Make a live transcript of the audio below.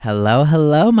Hello,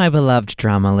 hello, my beloved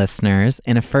drama listeners.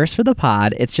 And a first for the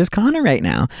pod, it's just Connor right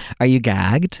now. Are you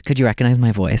gagged? Could you recognize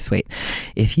my voice? Wait,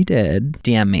 if you did,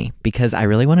 DM me, because I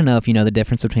really want to know if you know the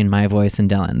difference between my voice and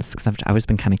Dylan's, because I've always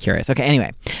been kind of curious. Okay,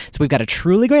 anyway, so we've got a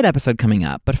truly great episode coming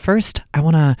up. But first, I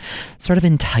want to sort of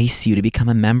entice you to become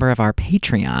a member of our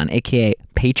Patreon, aka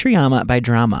Patreon by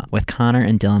Drama with Connor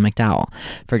and Dylan McDowell.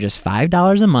 For just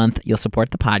 $5 a month, you'll support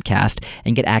the podcast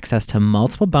and get access to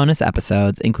multiple bonus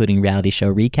episodes, including reality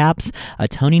show recaps, a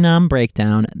Tony Nom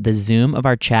breakdown, the Zoom of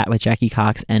our chat with Jackie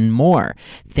Cox, and more.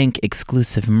 Think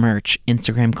exclusive merch,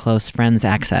 Instagram close friends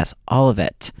access, all of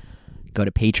it. Go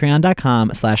to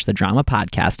patreon.com/The Drama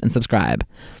Podcast and subscribe.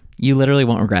 You literally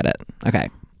won't regret it. Okay.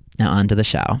 Now on to the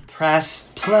show.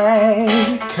 Press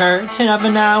play. Curtain up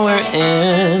and now we're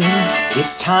in.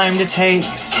 It's time to take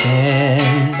a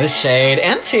spin. With shade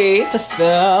and tea to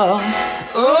spill.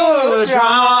 Ooh,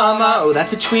 drama. Oh,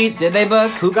 that's a tweet. Did they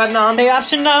book? Who got nom? The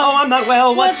option no. Oh, I'm not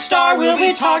well. What star will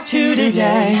we talk to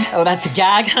today? Oh, that's a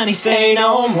gag, honey. Say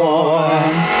no more.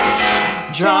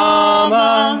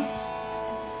 Drama.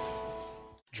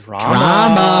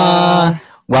 Drama.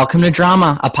 Welcome to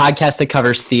Drama, a podcast that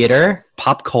covers theater,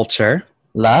 pop culture,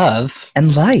 love,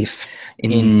 and life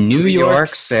in New York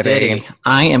City.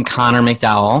 I am Connor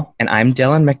McDowell. And I'm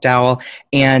Dylan McDowell.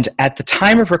 And at the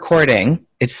time of recording,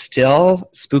 it's still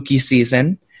spooky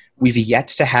season. We've yet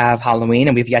to have Halloween,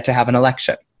 and we've yet to have an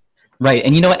election. Right.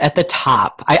 And you know what? At the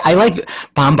top, I like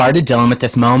bombarded Dylan with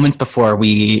this moments before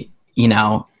we,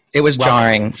 It was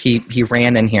jarring. He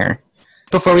ran in here.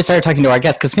 Before we started talking to our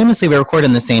guests, because famously we record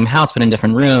in the same house but in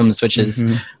different rooms, which is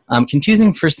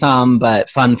confusing for some but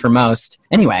fun for most.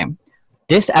 Anyway,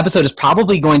 this episode is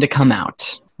probably going to come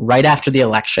out right after the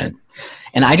election.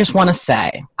 And I just want to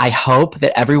say, I hope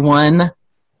that everyone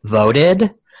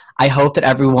voted. I hope that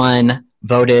everyone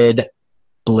voted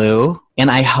blue.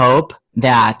 And I hope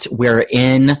that we're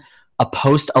in a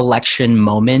post-election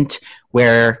moment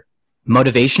where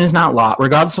motivation is not lost.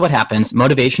 Regardless of what happens,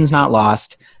 motivation is not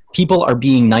lost. People are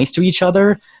being nice to each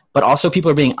other, but also people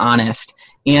are being honest.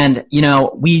 And,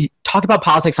 we talk about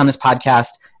politics on this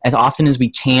podcast as often as we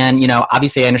can.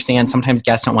 Obviously I understand sometimes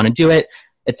guests don't want to do it,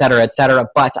 et cetera, et cetera.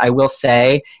 But I will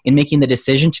say, in making the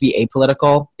decision to be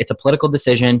apolitical, it's a political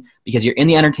decision because you're in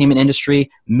the entertainment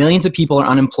industry. Millions of people are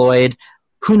unemployed.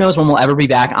 Who knows when we'll ever be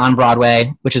back on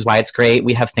Broadway, which is why it's great.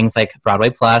 We have things like Broadway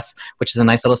Plus, which is a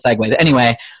nice little segue. But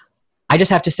anyway, I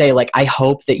just have to say, I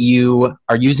hope that you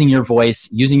are using your voice,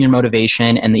 using your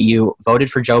motivation, and that you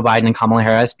voted for Joe Biden and Kamala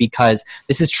Harris, because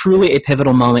this is truly a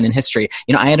pivotal moment in history.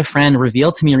 I had a friend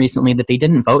reveal to me recently that they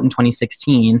didn't vote in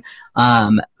 2016.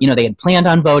 They had planned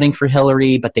on voting for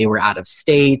Hillary, but they were out of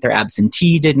state. Their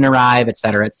absentee didn't arrive, et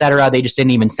cetera, et cetera. They just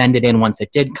didn't even send it in once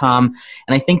it did come.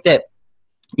 And I think that,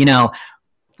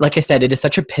 like I said, it is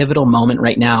such a pivotal moment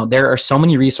right now. There are so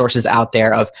many resources out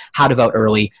there of how to vote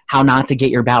early, how not to get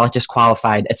your ballot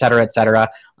disqualified, et cetera, et cetera.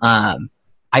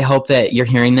 I hope that you're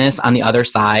hearing this on the other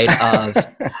side of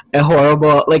a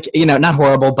horrible, not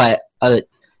horrible, but an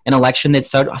election that's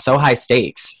so high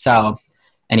stakes. So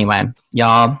anyway,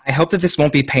 y'all. I hope that this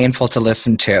won't be painful to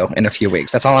listen to in a few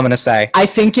weeks. That's all I'm going to say. I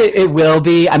think it will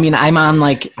be. I mean, I'm on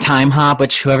Time Hop,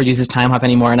 which whoever uses Time Hop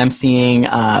anymore, and I'm seeing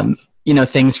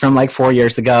things from 4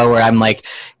 years ago where I'm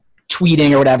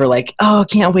tweeting or whatever, oh,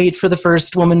 can't wait for the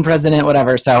first woman president,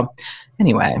 whatever. So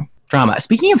anyway, drama.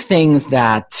 Speaking of things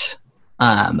that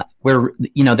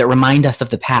that remind us of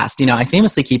the past, I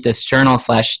famously keep this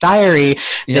journal/diary,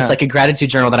 this a gratitude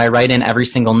journal that I write in every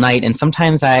single night. And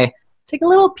sometimes I take a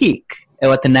little peek at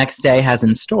what the next day has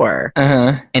in store.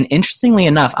 And interestingly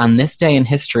enough, on this day in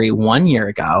history, 1 year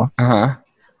ago,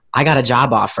 I got a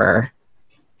job offer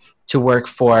to work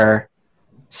for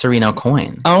Serena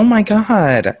Coyne. Oh my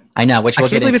God. I know, which we'll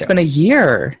get into. I can't believe it's been a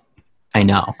year. I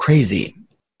know. Crazy.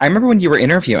 I remember when you were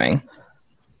interviewing.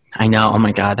 I know. Oh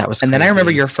my God, that was crazy. And then I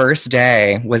remember your first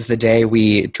day was the day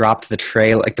we dropped the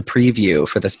trail, the preview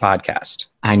for this podcast.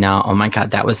 I know. Oh my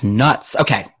God, that was nuts.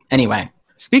 Okay. Anyway.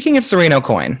 Speaking of Serena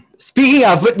Coyne.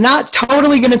 But not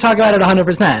totally going to talk about it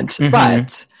 100%.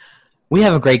 But we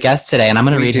have a great guest today, and I'm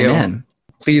going to read him in.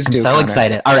 Please do. I'm so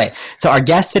excited. All right. So our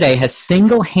guest today has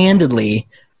single-handedly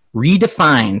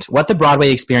redefined what the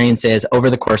Broadway experience is over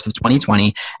the course of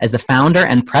 2020 as the founder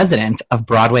and president of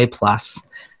Broadway Plus.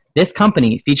 This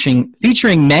company, featuring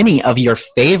many of your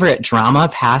favorite drama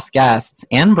past guests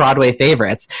and Broadway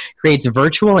favorites, creates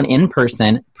virtual and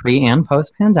in-person, pre- and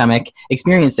post-pandemic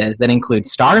experiences that include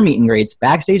star meet and greets,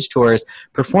 backstage tours,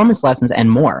 performance lessons, and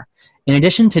more. In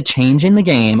addition to changing the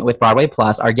game with Broadway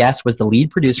Plus, our guest was the lead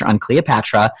producer on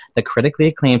Cleopatra, the critically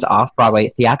acclaimed off-Broadway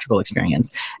theatrical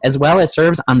experience, as well as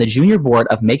serves on the junior board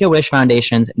of Make-A-Wish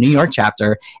Foundation's New York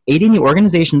chapter, aiding the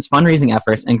organization's fundraising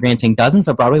efforts and granting dozens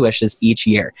of Broadway wishes each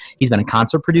year. He's been a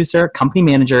concert producer, company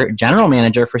manager, general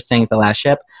manager for Sting's The Last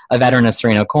Ship, a veteran of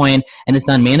Sereno Coin, and has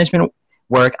done management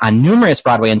work on numerous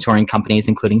Broadway and touring companies,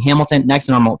 including Hamilton, Next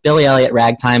Normal, Billy Elliot,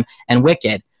 Ragtime, and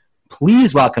Wicked.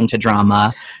 Please welcome to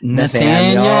Drama,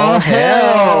 Nathaniel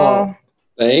Hill.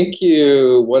 Thank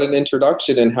you. What an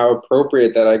introduction, and how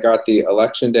appropriate that I got the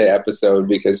Election Day episode,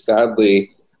 because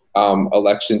sadly,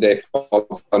 Election Day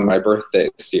falls on my birthday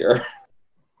this year.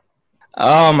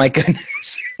 Oh my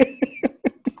goodness. It'll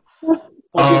be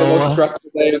the most stressful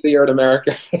day of the year in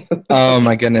America. Oh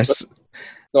my goodness.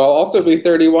 So I'll also be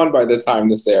 31 by the time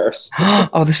this airs.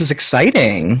 Oh, this is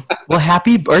exciting. Well,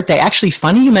 happy birthday. Actually,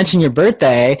 funny you mentioned your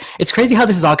birthday. It's crazy how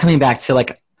this is all coming back to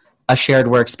like a shared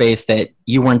workspace that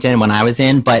you weren't in when I was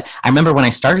in. But I remember when I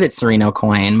started at Sereno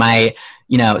Coin, my,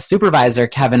 supervisor,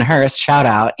 Kevin Hurst, shout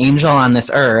out, angel on this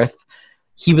earth,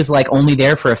 he was like only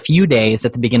there for a few days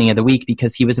at the beginning of the week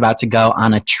because he was about to go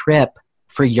on a trip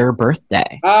for your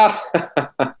birthday.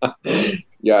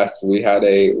 Yes, we had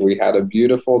a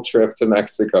beautiful trip to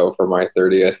Mexico for my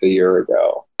 30th a year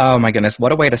ago. Oh my goodness,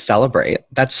 what a way to celebrate.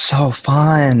 That's so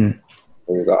fun.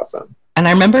 It was awesome. And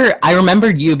I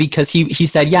remembered you because he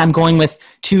said, yeah, I'm going with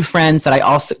two friends that I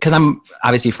also, because I'm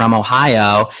obviously from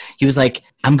Ohio. He was like,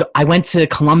 I went to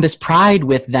Columbus Pride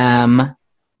with them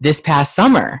this past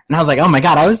summer. And I was like, oh my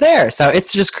God, I was there. So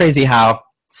it's just crazy how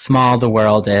small the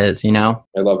world is, I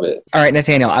love it. All right,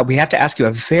 Nathaniel, we have to ask you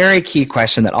a very key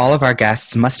question that all of our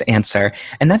guests must answer.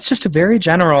 And that's just a very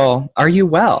general, are you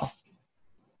well?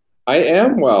 I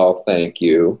am well, thank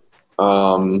you.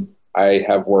 I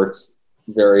have worked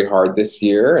very hard this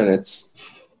year, and it's,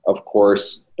 of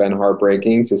course, been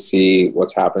heartbreaking to see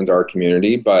what's happened to our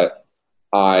community, but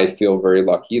I feel very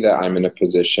lucky that I'm in a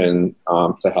position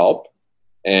to help.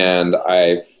 And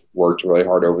I've worked really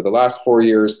hard over the last 4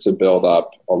 years to build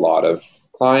up a lot of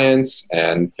clients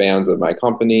and fans of my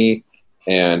company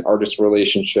and artist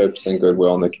relationships and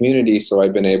goodwill in the community. So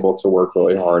I've been able to work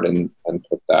really hard and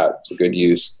put that to good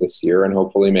use this year and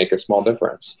hopefully make a small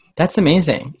difference. That's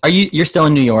amazing. You're still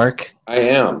in New York? I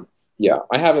am. Yeah.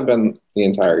 I haven't been the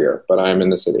entire year, but I'm in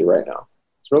the city right now.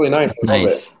 It's really nice.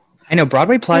 Nice. I know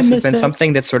Broadway Plus has been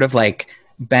something that's sort of like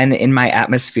been in my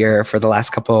atmosphere for the last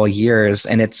couple of years.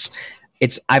 And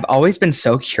I've always been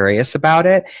so curious about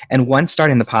it. And once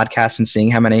starting the podcast and seeing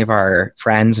how many of our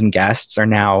friends and guests are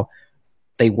now,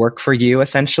 they work for you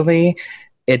essentially.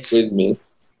 It's with me.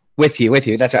 With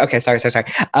you. That's okay. Sorry.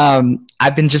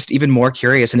 I've been just even more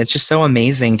curious, and it's just so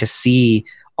amazing to see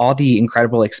all the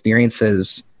incredible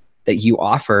experiences that you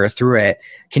offer through it.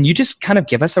 Can you just kind of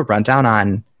give us a rundown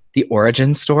on the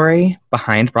origin story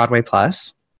behind Broadway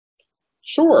Plus?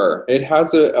 Sure. It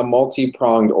has a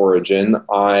multi-pronged origin.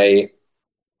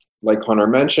 Like Connor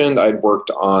mentioned, I'd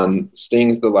worked on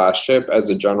Sting's The Last Ship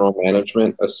as a general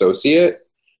management associate.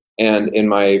 And in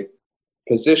my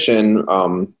position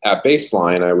at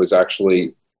Baseline, I was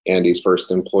actually Andy's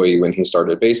first employee when he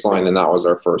started Baseline, and that was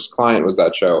our first client, was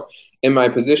that show. In my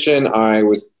position, I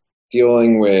was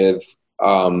dealing with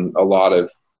a lot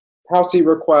of house seat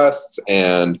requests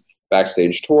and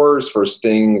backstage tours for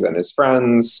Sting's and his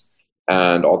friends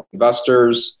and all the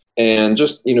investors. And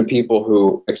just, people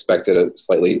who expected a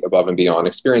slightly above and beyond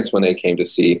experience when they came to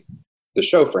see the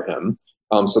show for him.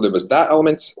 So there was that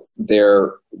element.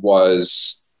 There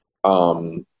was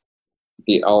the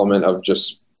element of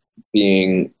just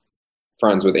being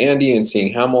friends with Andy and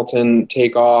seeing Hamilton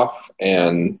take off,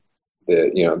 and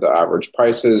the average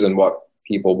prices and what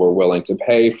people were willing to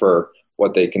pay for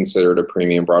what they considered a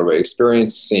premium Broadway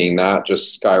experience, seeing that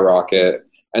just skyrocket.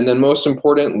 And then most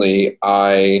importantly,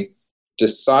 I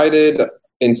decided,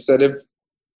 instead of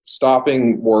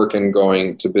stopping work and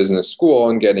going to business school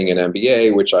and getting an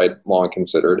MBA, which I'd long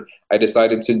considered, I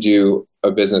decided to do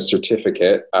a business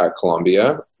certificate at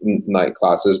Columbia, night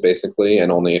classes basically,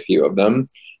 and only a few of them.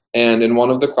 And in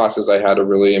one of the classes, I had a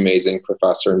really amazing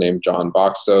professor named John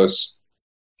Boxtos,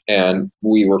 and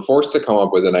we were forced to come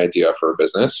up with an idea for a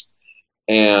business.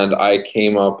 And I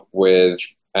came up with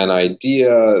an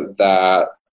idea that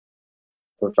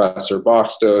Professor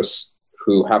Boxtos,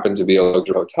 who happened to be a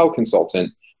luxury hotel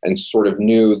consultant and sort of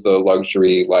knew the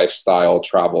luxury lifestyle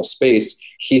travel space,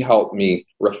 he helped me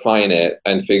refine it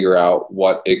and figure out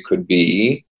what it could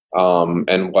be,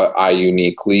 and what I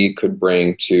uniquely could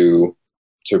bring to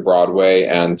Broadway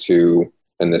and to,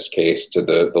 in this case, to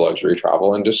the luxury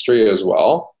travel industry as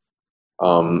well.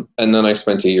 And then I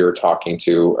spent a year talking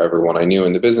to everyone I knew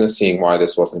in the business, seeing why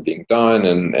this wasn't being done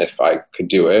and if I could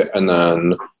do it. And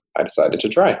then I decided to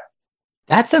try.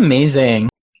 That's amazing.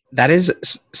 That is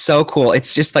so cool.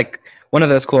 It's just like one of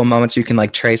those cool moments where you can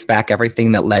like trace back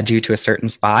everything that led you to a certain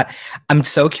spot. I'm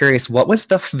so curious, what was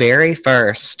the very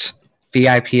first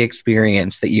VIP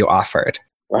experience that you offered?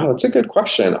 Wow, that's a good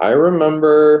question. I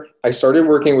remember I started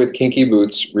working with Kinky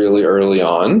Boots really early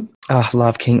on. Oh,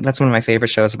 love King. That's one of my favorite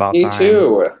shows of all time. Me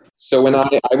too. So when I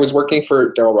was working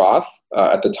for Daryl Roth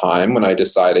at the time, when I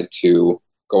decided to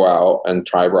go out and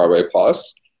try Broadway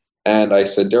Plus, and I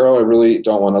said, Daryl, I really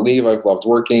don't want to leave. I've loved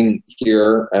working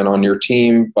here and on your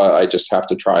team, but I just have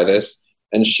to try this.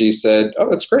 And she said, oh,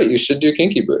 that's great. You should do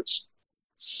Kinky Boots.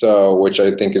 So, which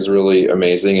I think is really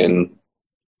amazing and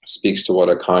speaks to what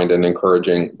a kind and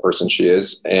encouraging person she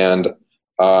is. And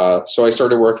so I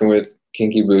started working with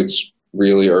Kinky Boots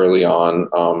really early on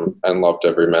and loved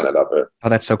every minute of it. Oh,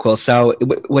 that's so cool. So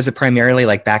was it primarily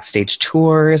like backstage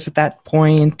tours at that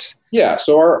point? Yeah.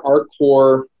 So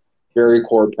our very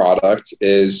core product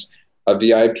is a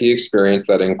VIP experience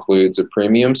that includes a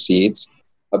premium seat,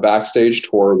 a backstage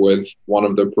tour with one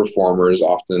of the performers,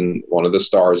 often one of the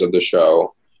stars of the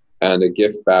show, and a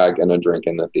gift bag and a drink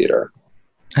in the theater.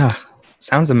 Oh,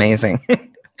 sounds amazing.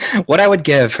 What I would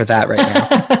give for that right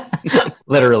now.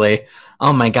 Literally.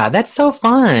 Oh my God, that's so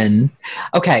fun.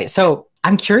 Okay, so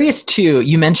I'm curious too.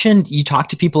 You mentioned you talked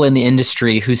to people in the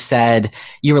industry who said,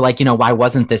 you were like, why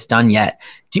wasn't this done yet?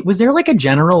 Was there like a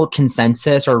general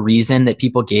consensus or reason that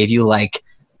people gave you, like,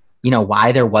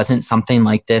 why there wasn't something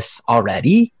like this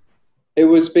already? It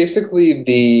was basically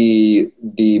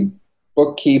the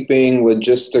bookkeeping,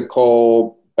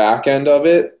 logistical back end of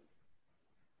it.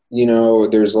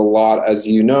 There's a lot, as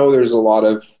there's a lot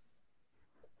of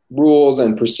rules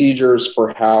and procedures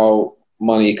for how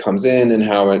money comes in and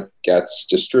how it gets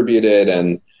distributed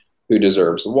and who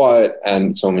deserves what,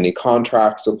 and so many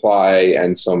contracts apply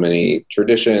and so many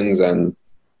traditions and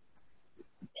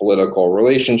political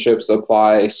relationships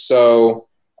apply. So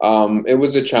it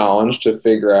was a challenge to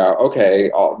figure out, okay,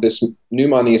 this new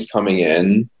money is coming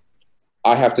in.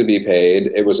 I have to be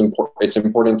paid. It's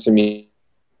important to me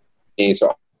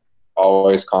to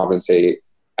always compensate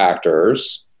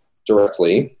actors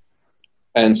directly.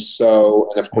 And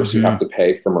of course, you have to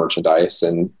pay for merchandise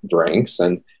and drinks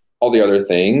and all the other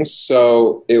things.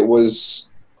 So it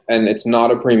was, and it's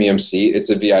not a premium seat. It's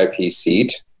a VIP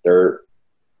seat. They're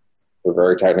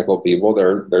very technical people.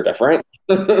 They're different.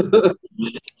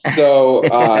 So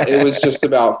it was just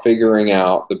about figuring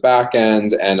out the back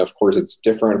end. And of course, it's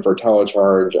different for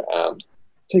Telecharge and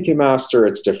Ticketmaster.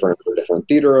 It's different for different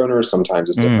theater owners. Sometimes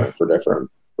it's different for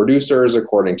different producers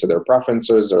according to their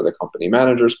preferences or the company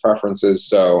manager's preferences.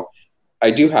 So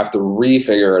I do have to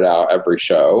refigure it out every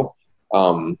show.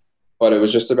 But it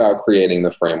was just about creating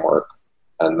the framework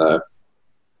so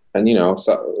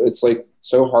it's like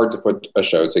so hard to put a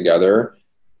show together. I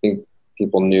think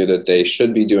people knew that they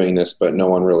should be doing this, but no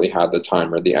one really had the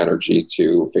time or the energy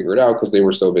to figure it out because they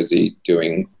were so busy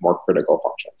doing more critical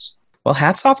functions. Well,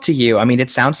 hats off to you. I mean, it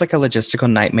sounds like a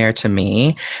logistical nightmare to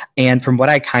me. And from what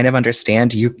I kind of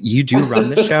understand, you do run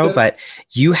the show, but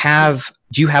do you have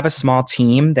a small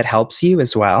team that helps you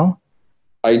as well?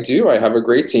 I do. I have a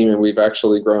great team, and we've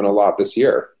actually grown a lot this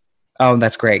year. Oh,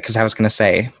 that's great. Because I was going to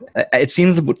say, it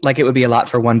seems like it would be a lot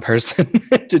for one person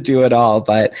to do it all.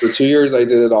 But for 2 years, I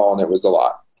did it all, and it was a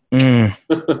lot.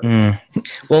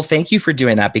 Well, thank you for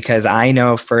doing that, because I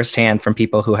know firsthand from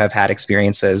people who have had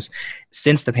experiences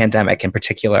since the pandemic in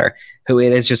particular, who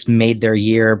it has just made their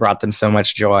year, brought them so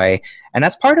much joy. And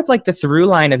that's part of like the through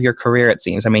line of your career, it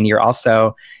seems. I mean, you're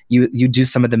also, you do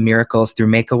some of the miracles through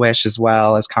Make-A-Wish as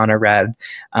well, as Connor read.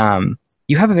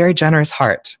 You have a very generous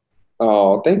heart.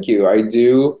 Oh, thank you. I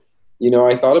do.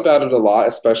 I thought about it a lot,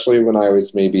 especially when I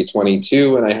was maybe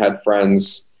 22 and I had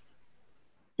friends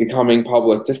becoming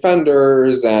public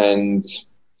defenders and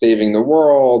saving the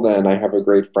world. And I have a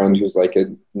great friend who's like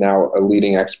now a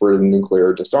leading expert in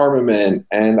nuclear disarmament.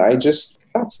 And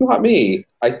that's not me.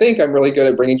 I think I'm really good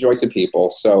at bringing joy to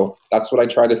people. So that's what I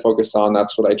try to focus on.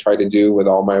 That's what I try to do with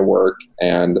all my work.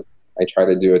 And I try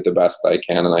to do it the best I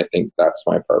can. And I think that's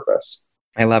my purpose.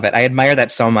 I love it. I admire that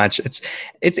so much.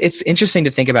 It's interesting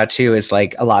to think about too, is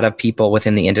like a lot of people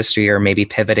within the industry are maybe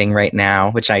pivoting right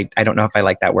now, which I don't know if I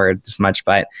like that word as much,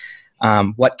 but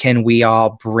what can we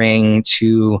all bring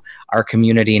to our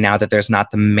community now that there's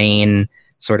not the main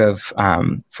sort of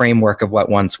framework of what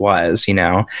once was,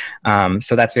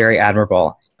 so that's very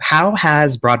admirable. How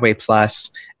has Broadway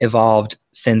Plus evolved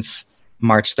since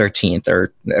March 13th,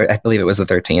 or I believe it was the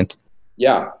 13th?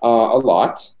 Yeah, a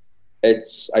lot.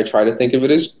 I try to think of it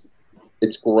as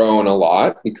it's grown a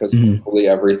lot because hopefully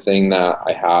everything that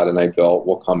I had and I built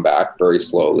will come back very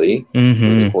slowly over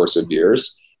the course of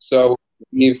years. So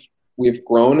we've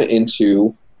grown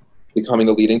into becoming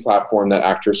the leading platform that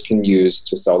actors can use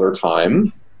to sell their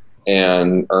time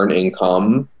and earn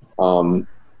income,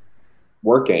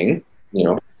 working,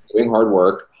 doing hard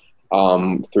work,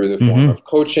 through the form of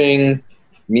coaching,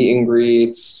 meet and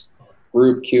greets,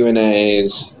 group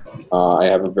Q&As. I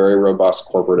have a very robust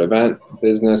corporate event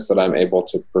business that I'm able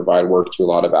to provide work to a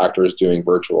lot of actors doing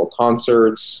virtual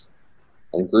concerts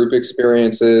and group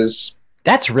experiences.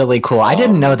 That's really cool. I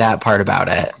didn't know that part about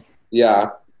it. Yeah.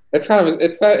 It's kind of,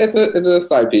 it's a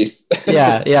side piece.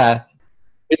 Yeah. Yeah.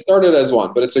 It started as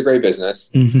one, but it's a great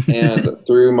business. And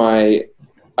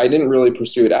I didn't really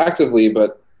pursue it actively,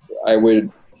 but I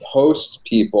would host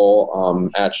people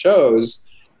at shows,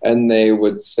 and they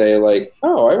would say like,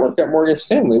 oh, I work at Morgan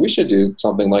Stanley. We should do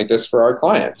something like this for our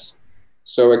clients.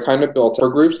 So it kind of built for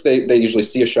groups. They usually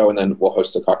see a show, and then we'll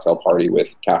host a cocktail party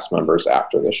with cast members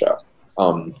after the show,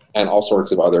 and all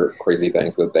sorts of other crazy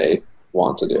things that they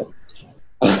want to do.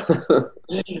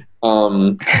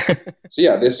 So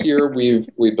yeah, this year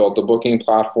we built the booking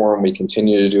platform. We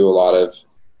continue to do a lot of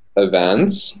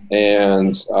events,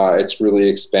 and it's really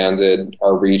expanded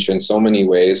our reach in so many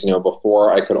ways.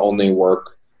 Before I could only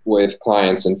work with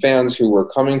clients and fans who were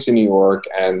coming to New York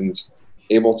and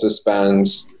able to spend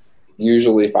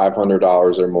usually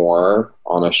 $500 or more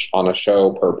on a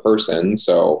show per person,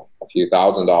 so a few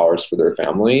 $1,000s for their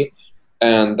family,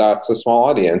 and that's a small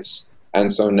audience.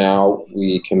 And so now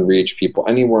we can reach people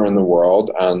anywhere in the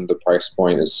world, and the price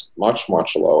point is much,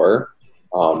 much lower,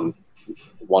 $100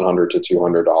 to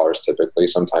 $200 typically,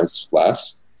 sometimes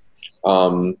less.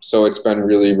 So it's been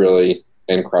really, really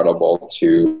incredible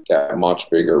to get much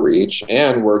bigger reach,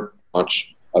 and we're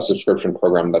launch a subscription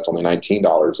program that's only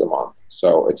 $19 a month.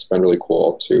 So it's been really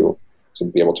cool to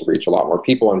be able to reach a lot more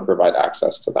people and provide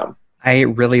access to them. I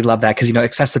really love that because,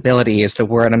 accessibility is the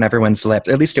word on everyone's lips.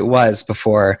 At least it was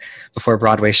before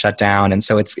Broadway shut down. And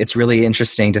so it's really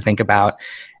interesting to think about.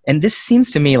 And this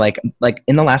seems to me like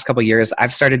in the last couple of years,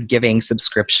 I've started giving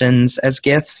subscriptions as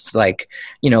gifts, like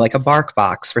a bark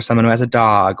box for someone who has a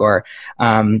dog, or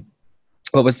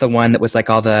what was the one that was like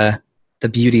all the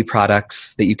beauty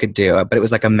products that you could do, but it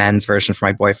was like a men's version for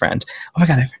my boyfriend. Oh my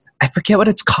God, I forget what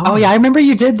it's called. Oh yeah, I remember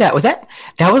you did that.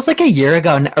 That was like a year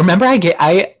ago. Remember I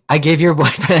gave your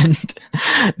boyfriend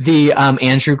the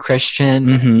Andrew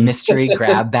Christian mystery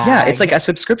grab bag. Yeah, it's like a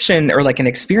subscription or like an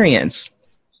experience.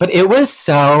 But it was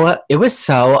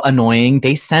so annoying.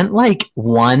 They sent like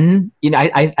one,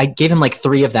 I gave him like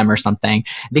 3 of them or something.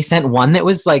 They sent one that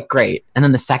was like great. And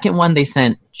then the second one, they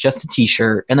sent just a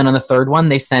t-shirt. And then on the third one,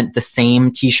 they sent the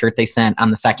same t-shirt they sent on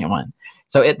the second one.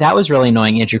 So that was really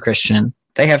annoying, Andrew Christian.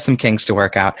 They have some kinks to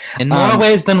work out. In more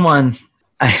ways than one.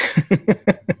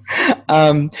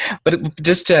 But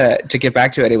just to get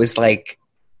back to it, it was like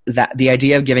that the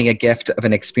idea of giving a gift of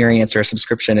an experience or a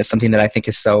subscription is something that I think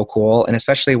is so cool. And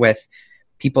especially with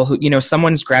people who,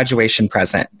 someone's graduation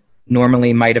present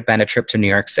normally might have been a trip to New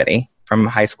York City from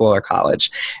high school or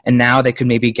college. And now they could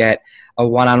maybe get a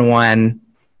one-on-one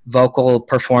vocal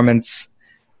performance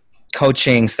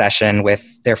coaching session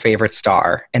with their favorite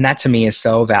star. And that to me is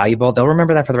so valuable. They'll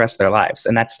remember that for the rest of their lives.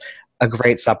 And that's a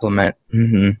great supplement.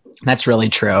 That's really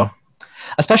true.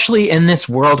 Especially in this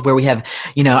world where we have,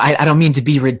 I don't mean to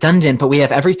be redundant, but we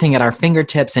have everything at our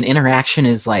fingertips, and interaction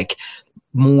is like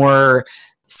more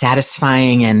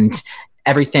satisfying and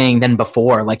everything than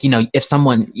before. Like,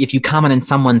 if you comment on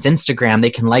someone's Instagram, they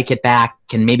can like it back,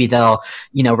 and maybe they'll,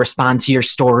 respond to your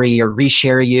story or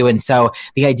reshare you. And so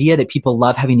the idea that people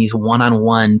love having these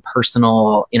one-on-one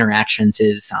personal interactions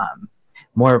is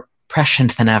more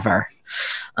prescient than ever.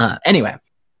 Anyway.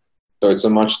 So it's a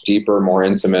much deeper, more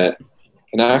intimate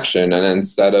connection. And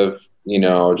instead of,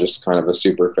 just kind of a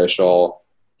superficial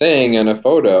thing in a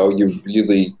photo, you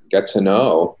really get to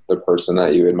know the person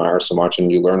that you admire so much, and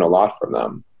you learn a lot from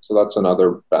them. So that's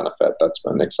another benefit that's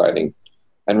been exciting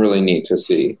and really neat to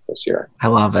see this year. I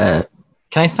love it.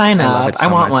 Can I sign up? I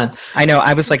want one. I know.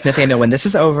 I was like, Nathaniel, when this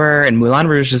is over and Moulin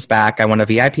Rouge is back, I want a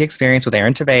VIP experience with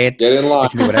Aaron Tveit. Get in line. You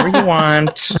can do whatever you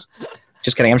want.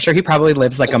 Just kidding. I'm sure he probably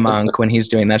lives like a monk when he's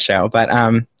doing that show. But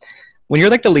when you're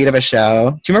like the lead of a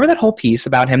show, do you remember that whole piece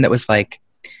about him that was like,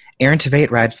 Aaron Tveit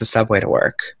rides the subway to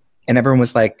work? And everyone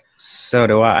was like, so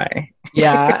do I.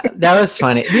 Yeah, that was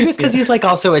funny. Maybe it's because he's like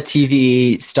also a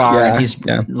TV star and he's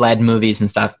led movies and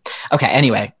stuff. Okay,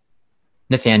 anyway,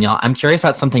 Nathaniel, I'm curious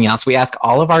about something else. We ask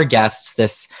all of our guests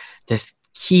this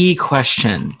key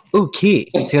question. Ooh,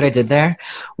 key. See what I did there?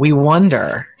 We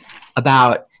wonder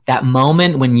about that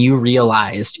moment when you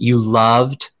realized you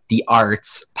loved the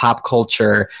arts, pop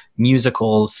culture,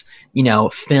 musicals,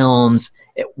 films,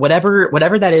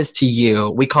 whatever that is to you.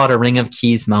 We call it a Ring of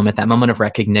Keys moment, that moment of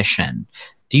recognition.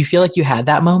 Do you feel like you had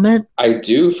that moment? I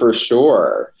do, for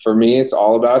sure. For me, it's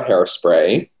all about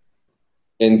Hairspray.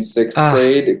 In sixth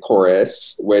grade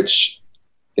chorus, which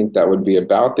I think that would be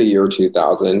about the year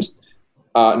 2000.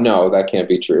 No, that can't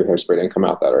be true. Hairspray didn't come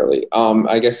out that early.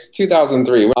 I guess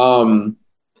 2003.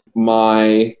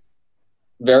 My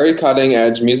very cutting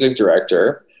edge music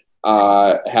director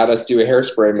had us do a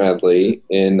Hairspray medley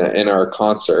in our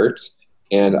concert,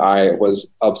 and I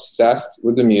was obsessed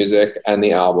with the music and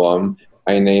the album.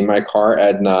 I named my car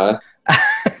Edna.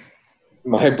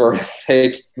 My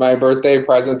birthday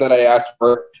present that I asked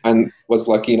for and was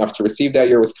lucky enough to receive that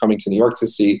year was coming to New York to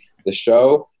see the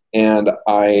show. And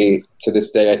to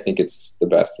this day, I think it's the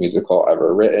best musical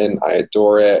ever written. I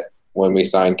adore it. When we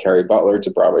signed Carrie Butler to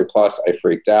Broadway Plus, I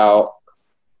freaked out.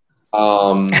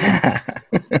 And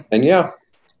yeah,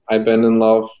 I've been in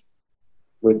love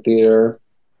with theater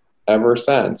ever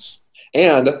since.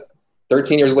 And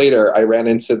 13 years later, I ran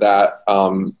into that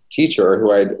teacher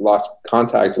who I'd lost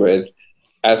contact with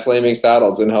at Flaming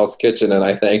Saddles in Hell's Kitchen, and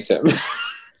I thanked him.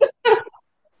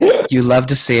 You love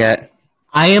to see it.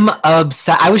 I am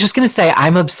obsessed. I was just going to say,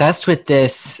 I'm obsessed with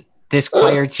this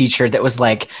choir teacher that was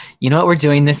like, you know what we're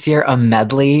doing this year? A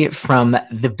medley from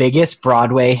the biggest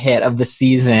Broadway hit of the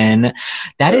season.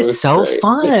 That is so great.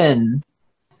 Fun.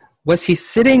 Was he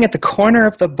sitting at the corner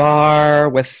of the bar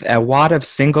with a wad of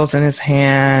singles in his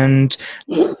hand?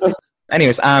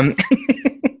 Anyways, I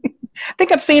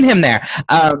think I've seen him there.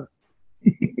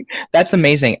 That's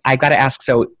amazing. I got to ask,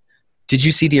 so did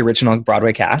you see the original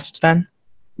Broadway cast then?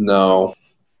 No.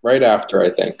 Right after, I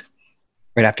think.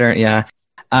 Right after, yeah.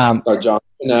 John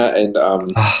Pinette and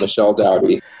Michelle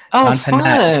Dowdy. Oh, John fun.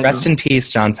 Pinette. Rest in peace,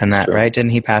 John Pinette, right?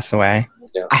 Didn't he pass away?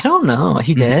 Yeah. I don't know.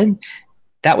 He did?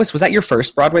 Was that your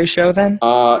first Broadway show then?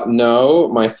 No,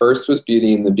 my first was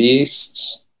Beauty and the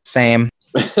Beast. Same.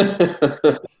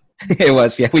 It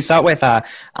was, yeah. We saw it with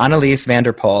Annalise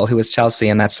Vanderpool, who was Chelsea,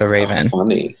 and That's So Raven. Oh,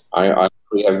 funny. I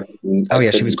honestly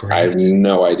have. She was great. I have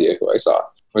no idea who I saw.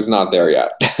 Was not there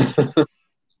yet.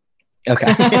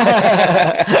 Okay.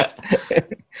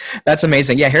 That's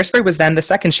amazing. Yeah, Hairspray was then the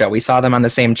second show. We saw them on the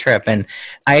same trip, and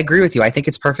I agree with you. I think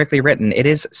it's perfectly written. It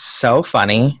is so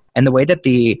funny, and the way that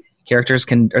the actors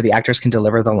can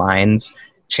deliver the lines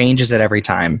changes it every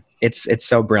time. It's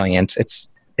so brilliant.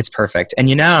 It's perfect. And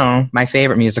my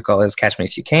favorite musical is Catch Me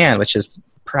If You Can, which is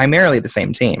primarily the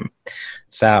same team.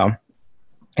 So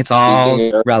it's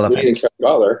all relevant.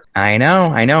 I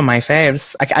know, my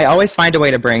faves. I always find a way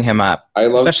to bring him up,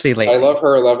 especially late. I love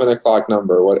her 11 o'clock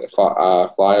number.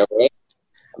 Fly Away?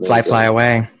 Amazing. Fly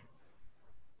Away.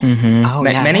 Mm-hmm. Oh,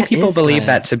 yeah, many people believe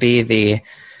that to be the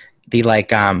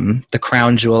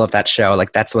crown jewel of that show.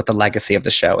 Like, that's what the legacy of the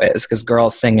show is, because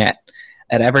girls sing it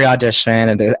at every audition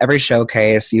and every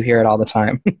showcase. You hear it all the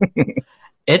time.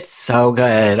 It's so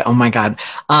good. Oh my God.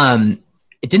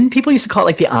 Didn't people used to call it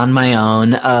like the On My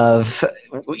Own of,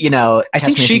 I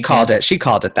think she called it. She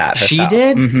called it that herself. She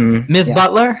did? Mm-hmm. Ms.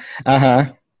 Butler? Uh-huh.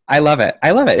 I love it.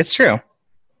 It's true.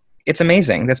 It's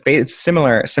amazing. It's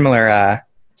similar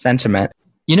sentiment.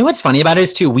 You know what's funny about it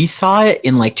is too, we saw it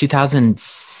in like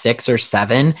 2006 or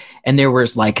 7, and there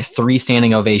was like 3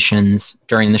 standing ovations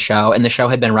during the show, and the show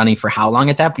had been running for how long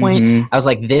at that point? Mm-hmm. I was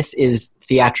like, this is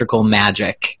theatrical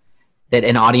magic, that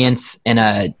an audience and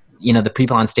the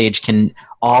people on stage can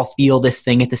all feel this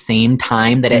thing at the same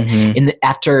time, that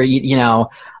after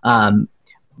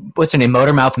what's her name?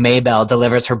 Motormouth Maybelle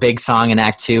delivers her big song in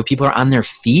Act 2. People are on their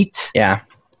feet. Yeah.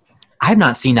 I've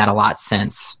not seen that a lot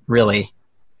since, really.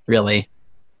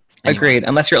 Anyway. Agreed.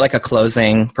 Unless you're at like a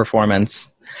closing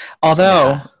performance.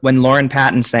 Although when Lauren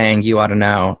Patton sang "You Ought to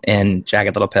Know" in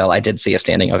Jagged Little Pill, I did see a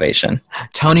standing ovation.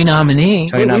 Tony nominee.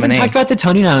 We haven't talked about the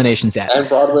Tony nominations yet. And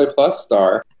Broadway Plus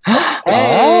star.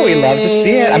 Oh, we love to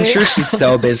see it. I'm sure she's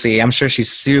so busy. I'm sure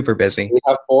she's super busy. We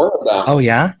have 4 of them. Oh,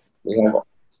 yeah?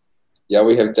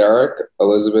 We have Derek,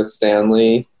 Elizabeth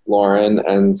Stanley, Lauren,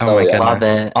 and so my goodness. Love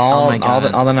it. All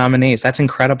the nominees. That's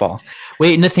incredible.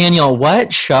 Wait, Nathaniel,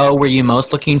 what show were you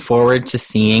most looking forward to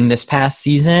seeing this past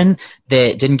season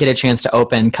that didn't get a chance to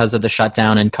open because of the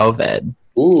shutdown and COVID?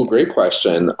 Ooh, great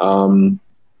question.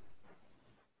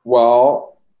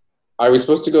 Well, I was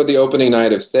supposed to go the opening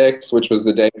night of 6, which was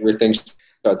the day everything shut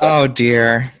down. Oh,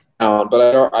 dear.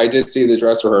 But I did see the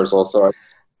dress rehearsal, so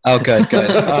good.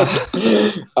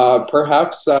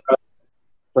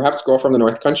 Perhaps Girl from the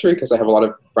North Country, because I have a lot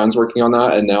of friends working on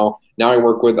that, and now I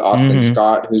work with Austin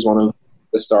Scott, who's one of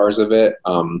the stars of it,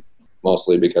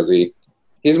 mostly because he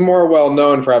He's more well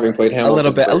known for having played Hamilton.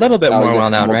 A little bit more well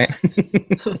known, right?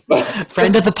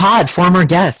 Friend of the pod, former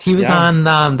guest. He was on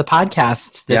the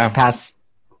podcast this past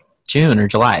June or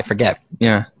July. I forget.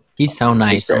 Yeah. He's so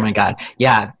nice. Oh my God.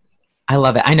 Yeah. I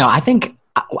love it. I know. I think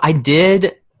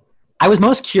I was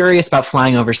most curious about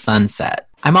Flying Over Sunset.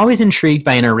 I'm always intrigued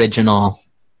by an original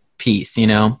piece, you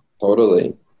know?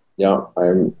 Totally. Yeah.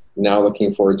 I'm now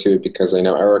looking forward to it because I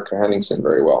know Erica Henningsen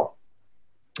very well.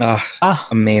 Oh,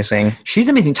 amazing. She's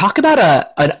amazing. Talk about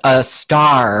a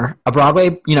star, a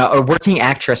Broadway, a working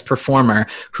actress performer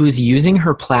who's using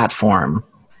her platform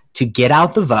to get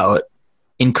out the vote,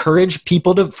 encourage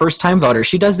people to first-time voters.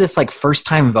 She does this like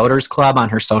first-time voters club on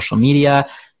her social media.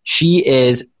 She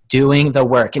is doing the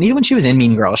work. And even when she was in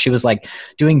Mean Girls, she was like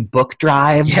doing book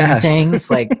drives and things.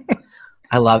 Like,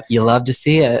 you love to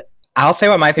see it. I'll say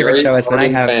what my favorite show is. Then I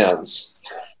have fans.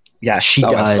 Yeah, she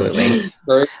does. Absolutely.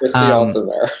 Very Christy Alton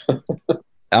there.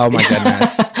 Oh my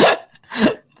goodness.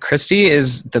 Christy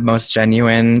is the most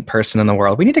genuine person in the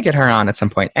world. We need to get her on at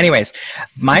some point. Anyways,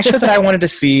 my show that I wanted to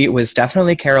see was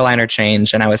definitely Caroline or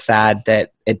Change, and I was sad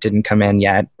that it didn't come in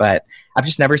yet, but I've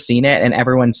just never seen it, and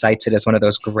everyone cites it as one of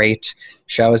those great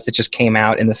shows that just came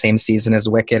out in the same season as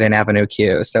Wicked and Avenue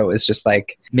Q. So it was just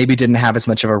like, maybe didn't have as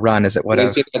much of a run as it would have.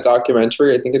 Have you seen that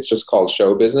documentary? I think it's just called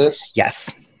Show Business.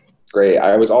 Yes. Great.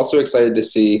 I was also excited to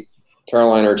see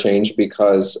Caroline or Change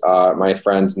because my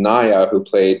friend Naya, who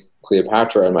played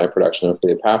Cleopatra in my production of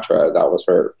Cleopatra, that was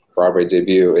her Broadway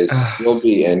debut, will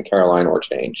be in Caroline or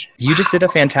Change. You just did a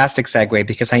fantastic segue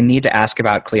because I need to ask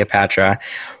about Cleopatra,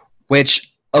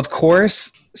 which of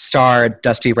course starred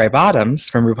Dusty Ray Bottoms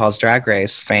from RuPaul's Drag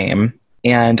Race fame,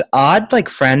 and odd like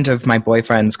friend of my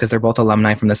boyfriend's because they're both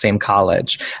alumni from the same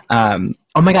college.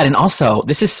 Oh my God. And also,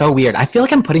 this is so weird. I feel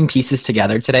like I'm putting pieces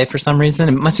together today for some reason.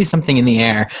 It must be something in the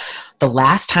air. The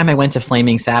last time I went to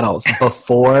Flaming Saddles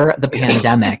before the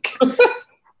pandemic,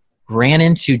 ran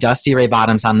into Dusty Ray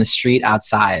Bottoms on the street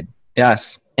outside.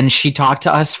 Yes. And she talked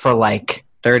to us for like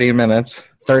 30 minutes.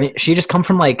 She just come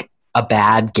from like a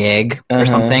bad gig or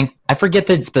something. I forget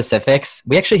the specifics.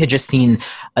 We actually had just seen,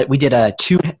 we did a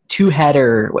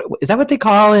two-header. Is that what they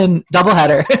call in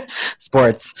doubleheader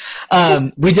sports?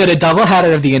 We did a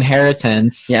doubleheader of The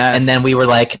Inheritance. Yes. And then we were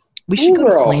like, we should go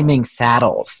to Flaming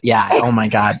Saddles. Yeah. Oh my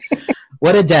God.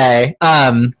 What a day.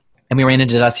 And we ran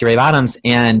into Dusty Ray Bottoms,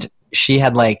 and she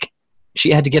had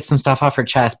to get some stuff off her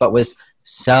chest, but was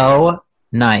so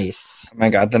nice. Oh my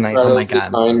God, the nice. Oh my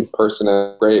God. Kind person,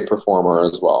 a great performer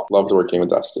as well. Loved working with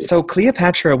Dusty. So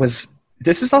Cleopatra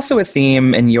this is also a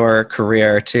theme in your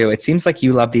career too. It seems like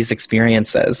you love these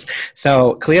experiences.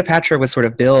 So Cleopatra was sort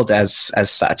of billed as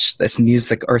such, this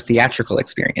music or theatrical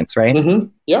experience, right? Mm-hmm.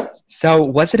 Yeah. So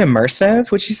was it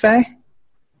immersive, would you say?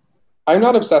 I'm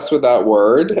not obsessed with that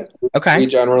word. Okay. We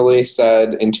generally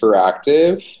said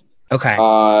interactive. Okay.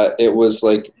 It was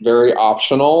like very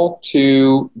optional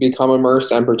to become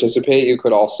immersed and participate. You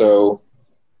could also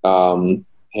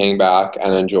hang back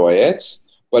and enjoy it.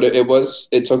 But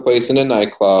it took place in a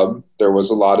nightclub. There was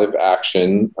a lot of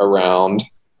action around.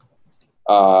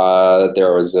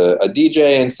 There was a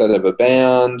DJ instead of a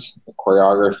band. The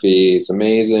choreography is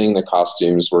amazing. The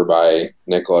costumes were by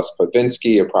Nicholas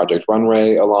Popinski, a Project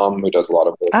Runway alum who does a lot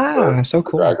of work so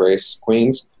cool. Drag Race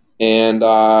Queens. And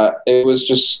it was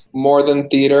just more than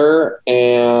theater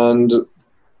and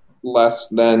less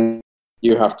than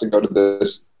you have to go to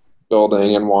this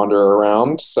building and wander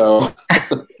around. So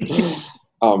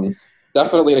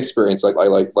definitely an experience. Like I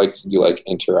like to do like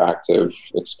interactive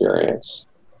experience.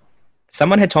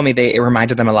 Someone had told me it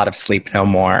reminded them a lot of Sleep No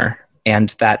More, and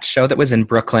that show that was in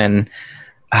Brooklyn,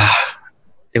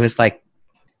 it was like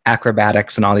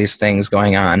acrobatics and all these things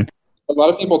going on. A lot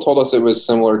of people told us it was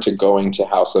similar to going to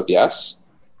House of Yes.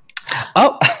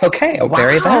 Oh, okay. Wow.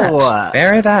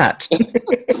 Very that.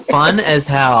 Fun as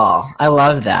hell. I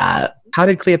love that. How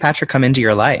did Cleopatra come into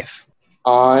your life?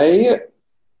 I,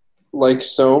 like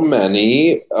so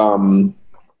many,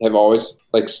 have always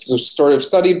sort of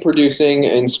studied producing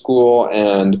in school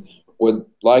and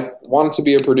wanted to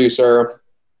be a producer.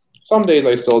 Some days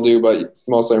I still do, but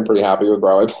mostly I'm pretty happy with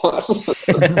Broadway Plus.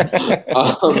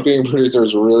 Being a producer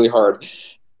is really hard.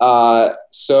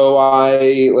 So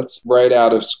right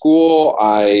out of school,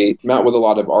 I met with a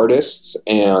lot of artists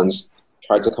and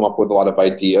tried to come up with a lot of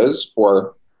ideas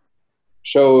for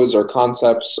shows or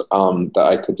concepts that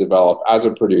I could develop as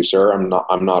a producer. I'm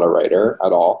not a writer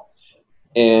at all.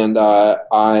 And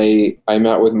I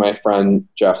met with my friend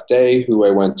Jeff Day, who I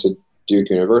went to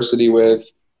Duke University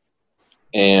with.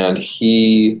 And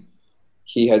he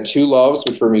had two loves,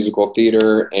 which were musical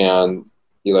theater and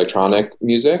electronic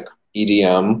music,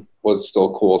 EDM was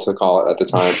still cool to call it at the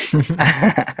time.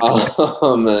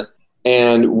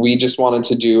 And we just wanted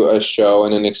to do a show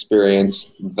and an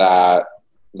experience that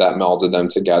melded them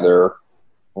together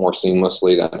more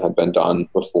seamlessly than had been done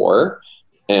before.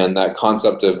 And that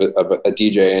concept of a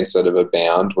DJ instead of a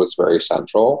band was very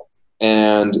central.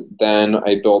 And then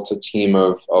I built a team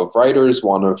of writers,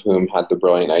 one of whom had the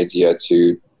brilliant idea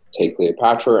to take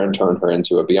Cleopatra and turn her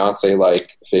into a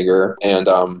Beyonce-like figure, and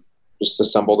just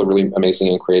assembled a really amazing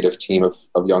and creative team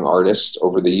of young artists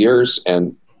over the years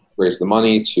and raised the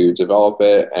money to develop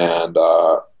it. And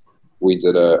we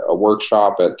did a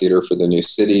workshop at Theater for the New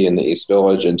City in the East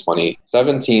Village in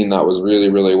 2017 that was really,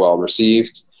 really well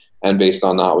received. And based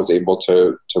on that, was able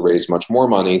to raise much more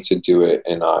money to do it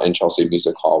in Chelsea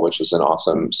Music Hall, which is an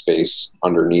awesome space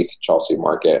underneath Chelsea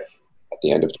Market at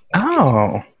the end of.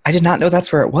 Oh, I did not know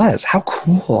that's where it was. How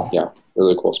cool! Yeah,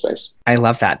 really cool space. I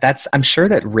love that. I'm sure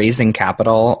that raising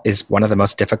capital is one of the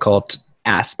most difficult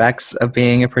aspects of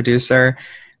being a producer.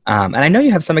 And I know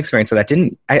you have some experience with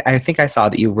that. I think I saw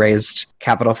that you raised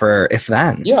capital for If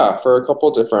Then. Yeah, for a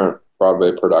couple different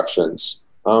Broadway productions.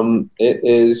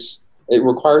 It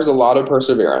requires a lot of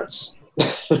perseverance.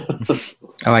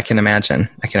 Oh, I can imagine.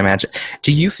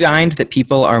 Do you find that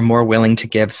people are more willing to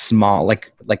give small,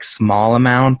 like small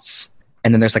amounts,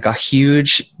 and then there's like a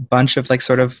huge bunch of like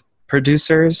sort of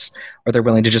producers, or they're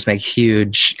willing to just make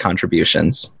huge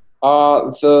contributions?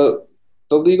 The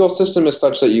legal system is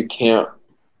such that you can't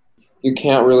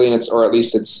really, or at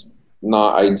least it's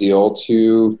not ideal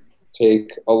to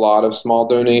take a lot of small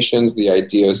donations. The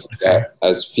idea is to get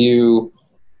as few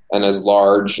and as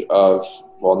large of,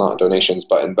 well, not donations,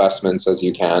 but investments as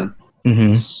you can.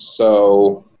 Mm-hmm.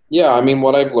 So, yeah, I mean,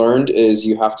 what I've learned is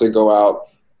you have to go out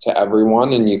to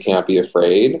everyone and you can't be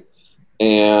afraid.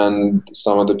 And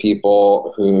some of the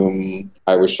people whom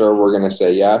I was sure were going to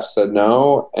say yes said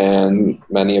no. And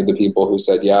many of the people who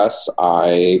said yes,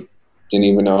 I didn't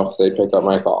even know if they'd pick up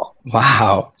my call.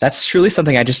 Wow. That's truly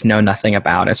something I just know nothing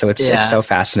about. And so it's so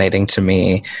fascinating to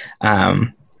me.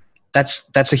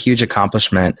 That's a huge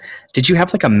accomplishment. Did you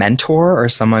have like a mentor or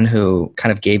someone who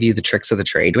kind of gave you the tricks of the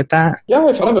trade with that? Yeah,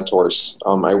 I've had mentors.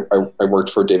 I worked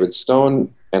for David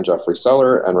Stone and Jeffrey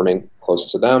Seller and remained close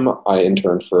to them. I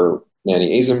interned for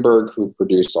Manny Eisenberg, who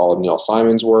produced all of Neil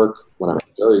Simon's work when I was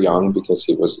very young because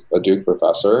he was a Duke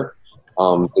professor.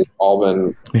 They've all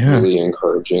been really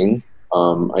encouraging.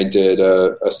 I did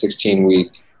a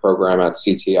 16-week program at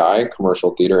CTI,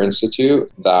 Commercial Theater Institute.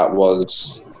 That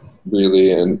was really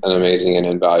an amazing and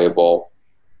invaluable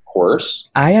course.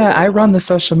 I run the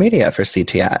social media for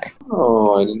CTI.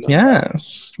 Oh, I didn't know.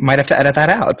 Yes. Might have to edit that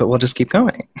out, but we'll just keep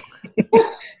going.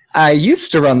 I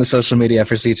used to run the social media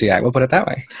for CTI. We'll put it that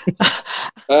way.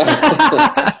 Well,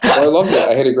 I loved it.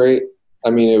 I had a great, I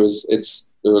mean, it was in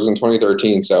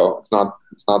 2013, so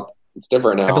it's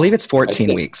different now. I believe it's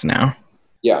 14 weeks now.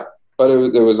 Yeah, but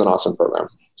it was an awesome program.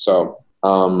 So,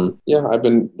 I've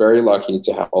been very lucky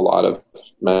to have a lot of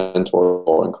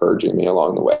mentors encouraging me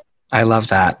along the way. I love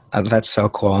that. That's so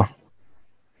cool.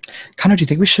 Connor, do you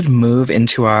think we should move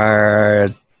into our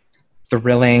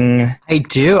thrilling? I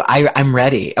do. I'm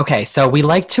ready. Okay, so we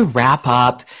like to wrap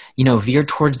up, veer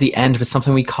towards the end with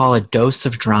something we call a dose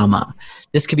of drama.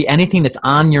 This could be anything that's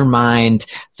on your mind,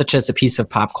 such as a piece of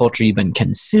pop culture you've been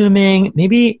consuming,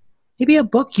 maybe a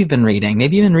book you've been reading.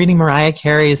 Maybe you've been reading Mariah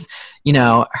Carey's,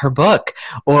 her book,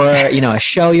 or, a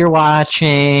show you're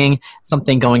watching,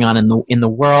 something going on in the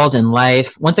world and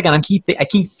life. Once again, I keep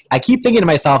thinking to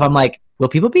myself, I'm like, will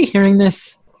people be hearing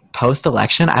this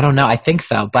post-election? I don't know. I think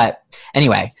so. But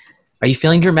anyway, are you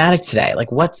feeling dramatic today?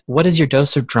 Like what is your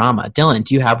dose of drama? Dylan,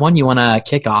 do you have one you want to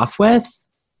kick off with?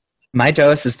 My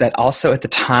dose is that also at the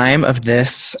time of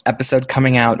this episode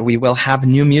coming out, we will have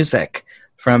new music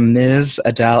from Ms.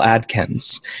 Adele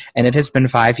Adkins. And it has been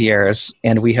 5 years,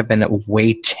 and we have been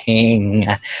waiting.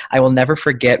 I will never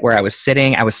forget where I was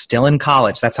sitting. I was still in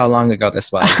college. That's how long ago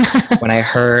this was. When I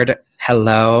heard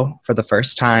Hello for the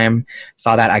first time,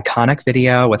 saw that iconic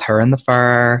video with her in the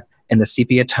fur and the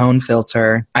sepia tone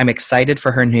filter. I'm excited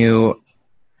for her new...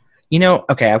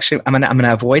 actually, I'm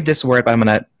gonna avoid this word, but I'm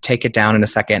gonna take it down in a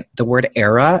second. The word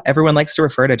era. Everyone likes to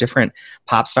refer to different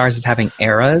pop stars as having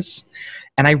eras.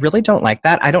 And I really don't like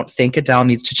that. I don't think Adele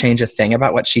needs to change a thing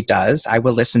about what she does. I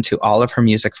will listen to all of her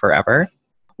music forever.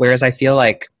 Whereas I feel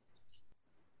like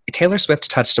Taylor Swift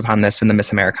touched upon this in the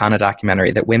Miss Americana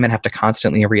documentary, that women have to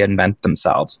constantly reinvent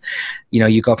themselves.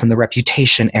 You go from the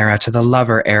Reputation era to the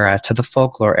Lover era to the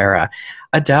Folklore era.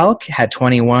 Adele had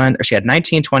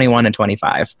 19, 21, and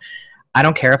 25. I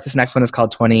don't care if this next one is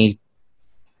called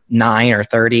 29 or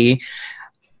 30.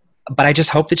 but I just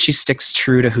hope that she sticks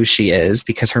true to who she is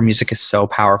because her music is so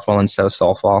powerful and so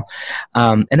soulful.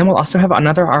 And then we'll also have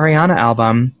another Ariana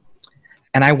album.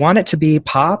 And I want it to be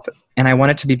pop and I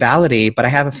want it to be ballady, but I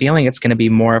have a feeling it's going to be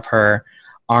more of her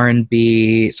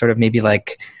R&B, sort of maybe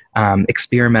like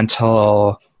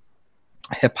experimental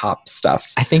hip-hop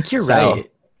stuff. I think you're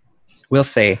right. We'll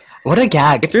see. What a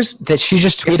gag. If there's that she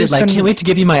just tweeted like, can't wait to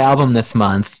give you my album this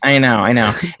month. I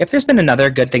know. If there's been another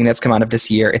good thing that's come out of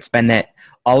this year, it's been that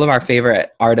all of our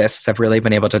favorite artists have really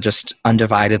been able to just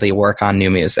undividedly work on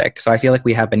new music. So I feel like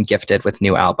we have been gifted with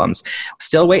new albums.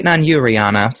 Still waiting on you,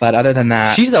 Rihanna. But other than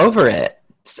that, she's over it.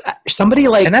 Somebody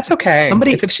like, and that's okay.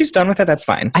 If she's done with it, that's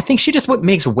fine. I think she just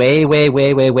makes way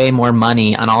more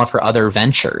money on all of her other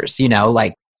ventures. You know,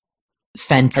 like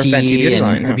Fenty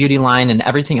and her beauty line and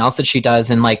everything else that she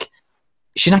does. And like,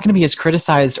 she's not going to be as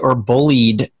criticized or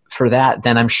bullied for that.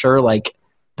 Then I'm sure like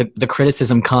the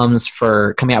criticism comes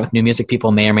for coming out with new music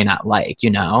people may or may not like, you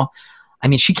know? I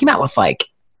mean, she came out with like,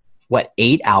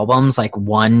 8 albums, like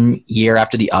 1 year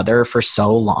after the other for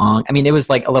so long. I mean, it was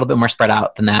like a little bit more spread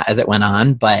out than that as it went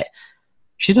on, but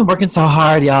she's been working so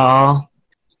hard, y'all.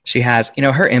 She has. You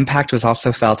know, her impact was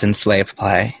also felt in Slave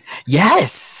Play.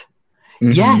 Yes.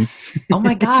 Mm-hmm. Yes. Oh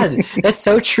my God. That's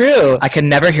so true. I could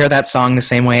never hear that song the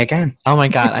same way again. Oh my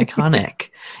God. Iconic.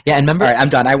 Yeah, and remember... All right, I'm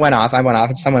done. I went off.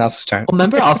 It's someone else's turn. Well,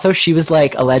 remember also she was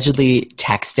like allegedly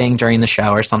texting during the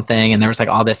show or something, and there was like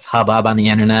all this hubbub on the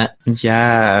internet.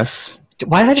 Yes.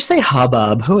 Why did I just say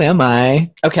hubbub? Who am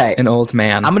I? Okay. An old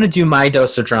man. I'm going to do my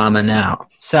dose of drama now.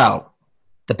 So,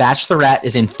 The Bachelorette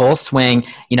is in full swing.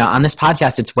 You know, on this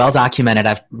podcast, it's well documented.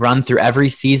 I've run through every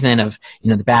season of, you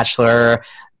know, The Bachelor.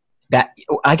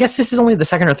 I guess this is only the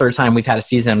second or third time we've had a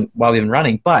season while we've been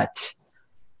running, but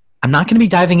I'm not going to be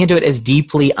diving into it as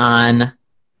deeply on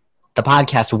the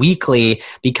podcast weekly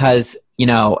because, you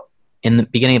know, in the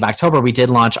beginning of October, we did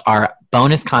launch our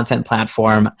bonus content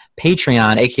platform,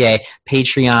 Patreon, aka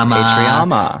Patreon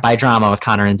by Drama with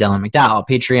Connor and Dylan McDowell.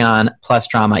 Patreon plus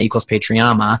drama equals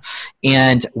Patreon.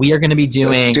 And we are going to be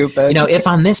doing, you know, if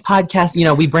on this podcast, you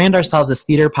know, we brand ourselves as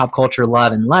theater, pop culture,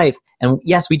 love, and life. And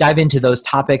yes, we dive into those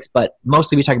topics, but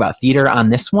mostly we talk about theater on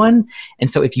this one. And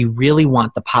so if you really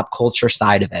want the pop culture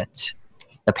side of it,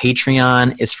 the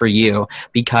Patreon is for you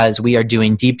because we are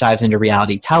doing deep dives into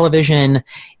reality television,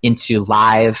 into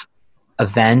live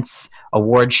events,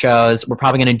 award shows. We're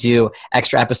probably going to do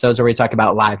extra episodes where we talk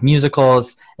about live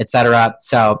musicals, etc.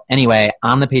 So anyway,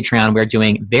 on the Patreon, we're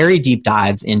doing very deep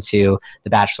dives into The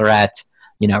Bachelorette,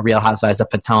 you know, Real Housewives of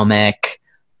Potomac,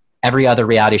 every other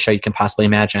reality show you can possibly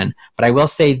imagine. But I will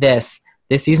say this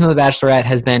season of The Bachelorette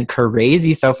has been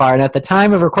crazy so far. And at the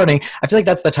time of recording, I feel like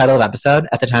that's the title of episode,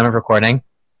 at the time of recording.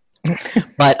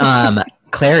 But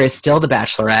Claire is still the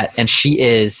Bachelorette, and she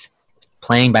is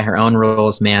playing by her own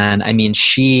rules, man. I mean,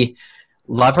 she,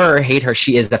 love her or hate her,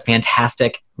 she is a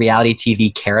very reality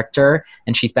TV character,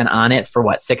 and she's been on it for,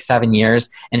 6-7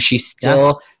 years, and she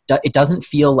still, it doesn't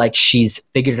feel like she's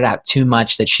figured it out too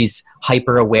much, that she's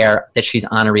hyper aware that she's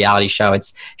on a reality show.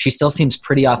 She still seems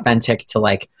pretty authentic to,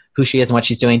 like, who she is and what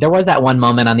she's doing. There was that one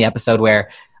moment on the episode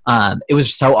where it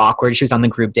was so awkward. She was on the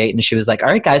group date and she was like, all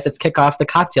right, guys, let's kick off the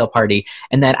cocktail party.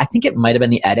 And then I think it might have been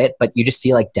the edit, but you just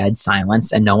see like dead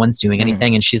silence and no one's doing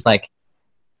anything. And she's like,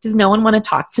 does no one want to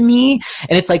talk to me?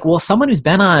 And it's like, well, someone who's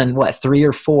been on 3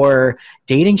 or 4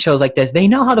 dating shows like this, they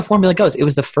know how the formula goes. It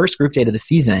was the first group date of the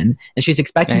season and she's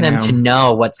expecting them to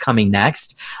know what's coming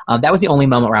next. That was the only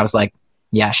moment where I was like,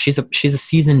 yeah, she's a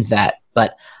seasoned vet,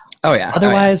 but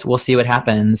otherwise we'll see what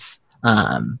happens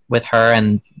with her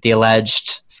and the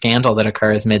alleged scandal that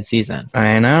occurs mid-season.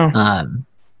 I know.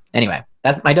 Anyway,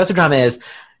 that's my dose of drama. Is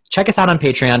check us out on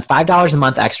Patreon, $5 a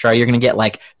month extra. You're going to get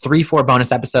like 3-4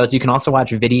 bonus episodes. You can also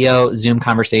watch video Zoom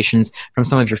conversations from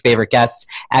some of your favorite guests,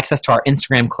 access to our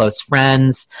Instagram close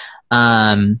friends,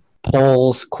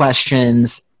 polls,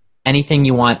 questions, anything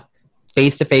you want,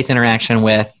 face-to-face interaction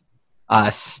with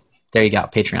us. There you go,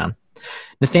 Patreon.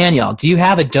 Nathaniel, do you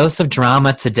have a dose of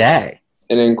drama today?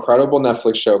 An incredible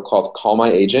Netflix show called Call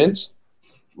My Agent.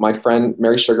 My friend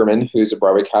Mary Sugarman, who's a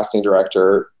Broadway casting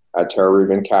director at Tara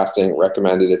Rubin Casting,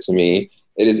 recommended it to me.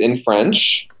 It is in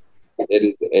French.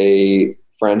 It is a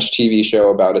French TV show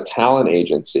about a talent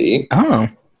agency. Oh.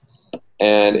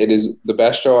 And it is the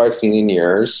best show I've seen in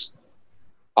years.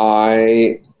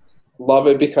 I love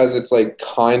it because it's like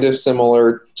kind of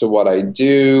similar to what I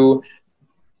do,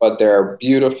 but they're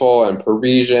beautiful and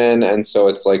Parisian, and so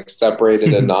it's like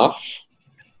separated enough.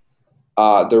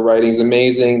 The writing's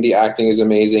amazing. The acting is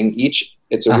amazing.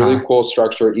 It's a really cool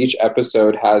structure. Each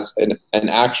episode has an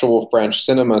actual French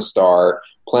cinema star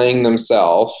playing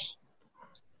themselves,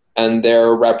 and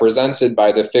they're represented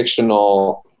by the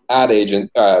fictional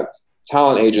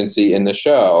talent agency in the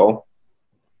show,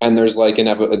 and there's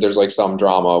like some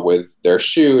drama with their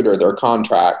shoot or their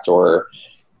contract or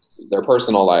their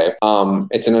personal life.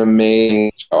 It's an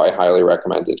amazing show. I highly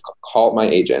recommend it. Call My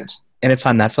Agent. And it's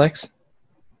on Netflix?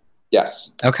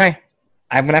 Yes. Okay.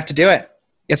 I'm going to have to do it.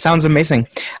 It sounds amazing.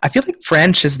 I feel like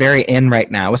French is very in right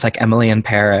now with like Emily in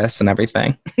Paris and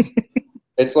everything.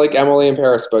 It's like Emily in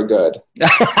Paris, but good.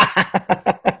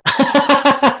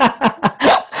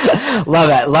 Love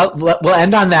it. We'll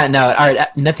end on that note. All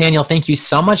right, Nathaniel, thank you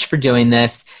so much for doing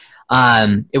this.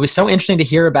 It was so interesting to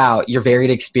hear about your varied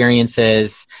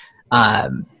experiences.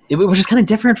 It was just kind of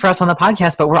different for us on the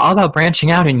podcast, but we're all about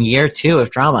branching out in year 2 of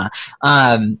drama.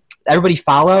 Everybody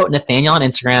follow Nathaniel on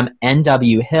Instagram,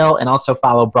 NW Hill, and also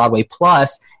follow Broadway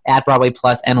Plus at Broadway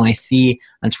Plus NYC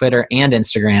on Twitter and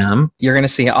Instagram. You're going to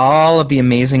see all of the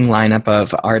amazing lineup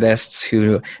of artists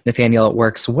who Nathaniel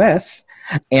works with,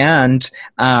 and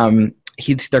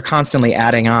they're constantly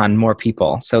adding on more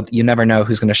people, so you never know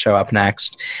who's going to show up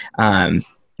next.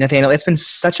 Nathaniel, it's been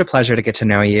such a pleasure to get to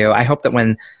know you. I hope that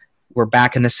when we're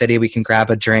back in the city, we can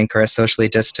grab a drink or a socially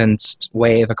distanced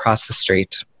wave across the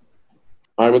street.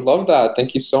 I would love that.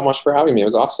 Thank you so much for having me. It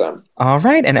was awesome. All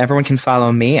right. And everyone can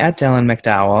follow me at Dylan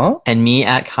McDowell. And me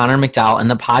at Connor McDowell, and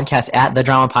the podcast at The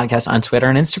Drama Podcast on Twitter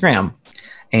and Instagram.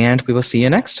 And we will see you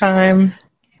next time.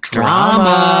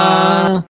 Drama.